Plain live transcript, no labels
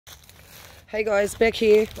Hey guys, Beck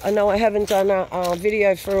here. I know I haven't done a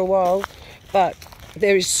video for a while, but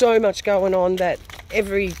there is so much going on that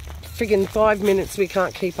every friggin' 5 minutes we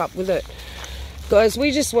can't keep up with it. Guys,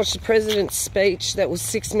 we just watched the President's speech that was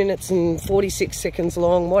 6 minutes and 46 seconds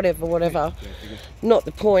long, whatever. Not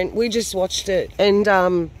the point. We just watched it and,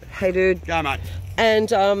 hey dude. Go mate.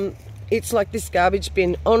 And it's like this garbage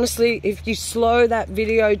bin. Honestly, if you slow that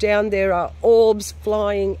video down, there are orbs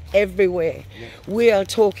flying everywhere. Yeah. We are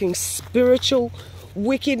talking spiritual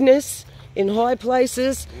wickedness in high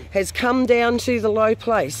places has come down to the low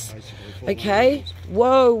place. Okay?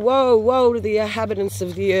 Woe, woe, woe to the inhabitants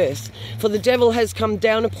of the earth. For the devil has come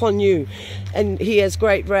down upon you, and he has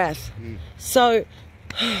great wrath. So,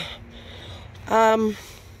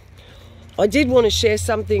 I did want to share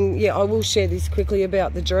something. Yeah, I will share this quickly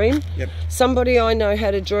about the dream. Yep. Somebody I know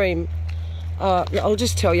had a dream. I'll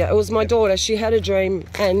just tell you. It was my daughter. She had a dream,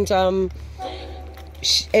 and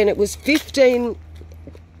it was 15.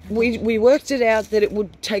 We worked it out that it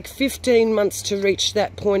would take 15 months to reach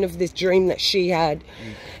that point of this dream that she had.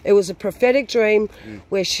 It was a prophetic dream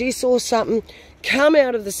where she saw something come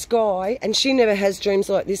out of the sky, and she never has dreams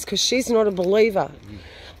like this because she's not a believer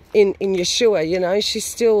in Yeshua. You know,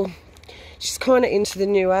 she's kind of into the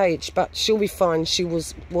new age, but she'll be fine. She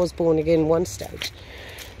was born again one stage.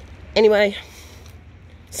 Anyway,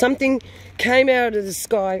 something came out of the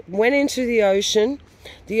sky, went into the ocean.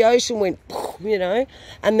 The ocean went, you know,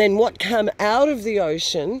 and then what came out of the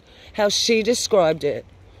ocean, how she described it,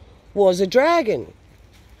 was a dragon.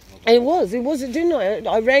 And it didn't I?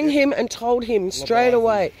 I rang him and told him straight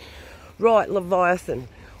away. Right, Leviathan,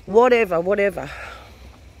 whatever.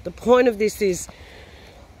 The point of this is,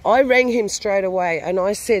 I rang him straight away and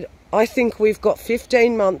I said, I think we've got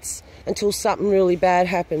 15 months until something really bad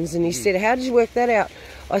happens. And he said, how did you work that out?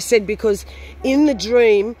 I said, because in the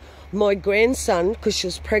dream, my grandson, because she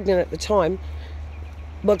was pregnant at the time,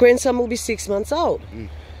 my grandson will be 6 months old.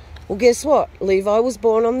 Well, guess what? Levi was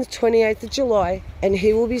born on the 28th of July and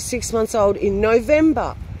he will be 6 months old in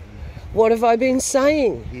November. What have I been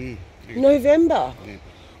saying? November.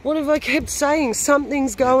 What have I kept saying?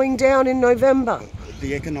 Something's going down in November.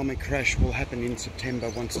 The economic crash will happen in September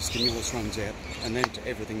once the stimulus runs out, and then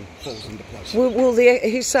everything falls into place. Well,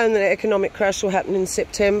 he's saying that the economic crash will happen in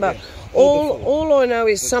September. Yeah. All I know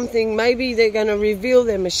is something, maybe they're going to reveal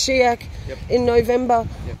their Mashiach in November.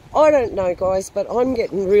 I don't know, guys, but I'm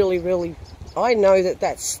getting really, I know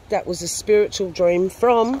that was a spiritual dream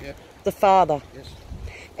from the Father.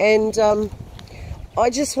 And I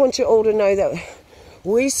just want you all to know that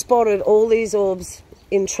we spotted all these orbs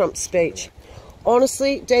in Trump's speech.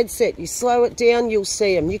 Honestly, dead set. You slow it down, you'll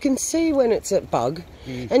see them. You can see when it's a bug,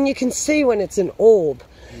 and you can see when it's an orb.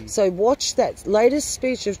 So watch that latest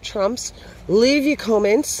speech of Trump's. Leave your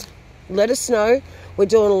comments. Let us know. We're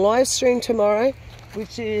doing a live stream tomorrow,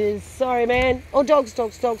 which is... Sorry, man. Oh, dogs.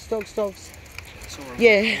 Sorry.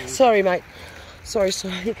 Yeah, sorry, mate. Sorry.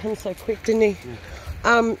 He comes so quick, didn't he?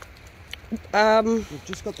 We've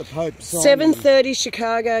just got the Pope signing. 7:30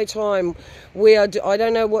 Chicago time. I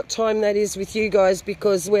don't know what time that is with you guys,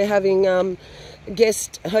 because we're having a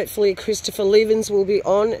guest. Hopefully Christopher Levens will be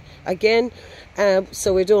on again.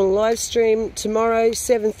 So we're doing a live stream tomorrow,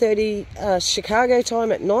 7:30 Chicago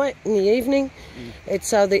time at night in the evening.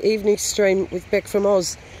 It's the evening stream with Beck from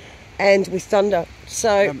Oz and with Thunder.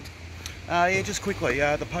 So yeah, just quickly,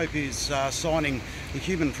 the Pope is signing the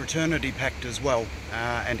Human Fraternity Pact as well,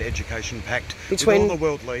 and Education Pact between all the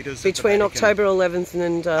world leaders. Between October 11th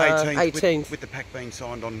and 18th. With the pact being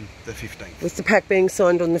signed on the 15th. With the pact being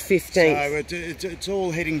signed on the 15th. So it's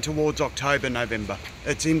all heading towards October, November.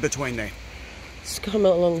 It's in between there. Let's come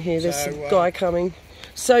along here. There's a guy coming.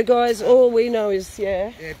 So, guys, all we know is,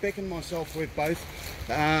 Yeah, Beck and myself, we've both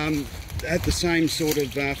had the same sort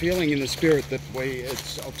of feeling in the spirit that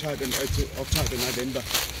it's October, November.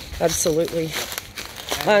 Absolutely.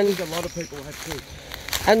 And I think a lot of people have too.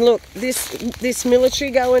 And look, this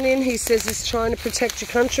military going in, he says he's trying to protect your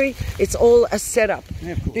country. It's all a setup.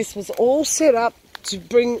 Yeah, of course. This was all set up to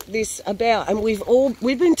bring this about, and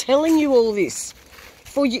we've been telling you all this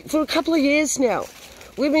for a couple of years now.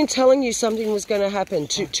 We've been telling you something was going to happen,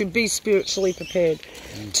 to be spiritually prepared,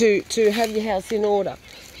 to have your house in order,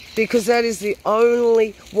 because that is the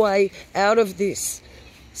only way out of this.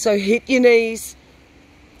 So hit your knees,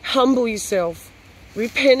 humble yourself,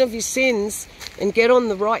 repent of your sins, and get on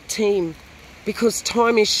the right team, because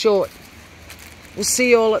time is short. We'll see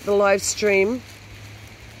you all at the live stream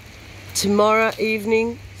tomorrow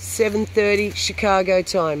evening, 7:30 Chicago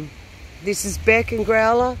time. This is Beck and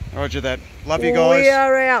Growler. Roger that. Love you guys. We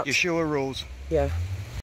are out. Yeshua rules. Yeah.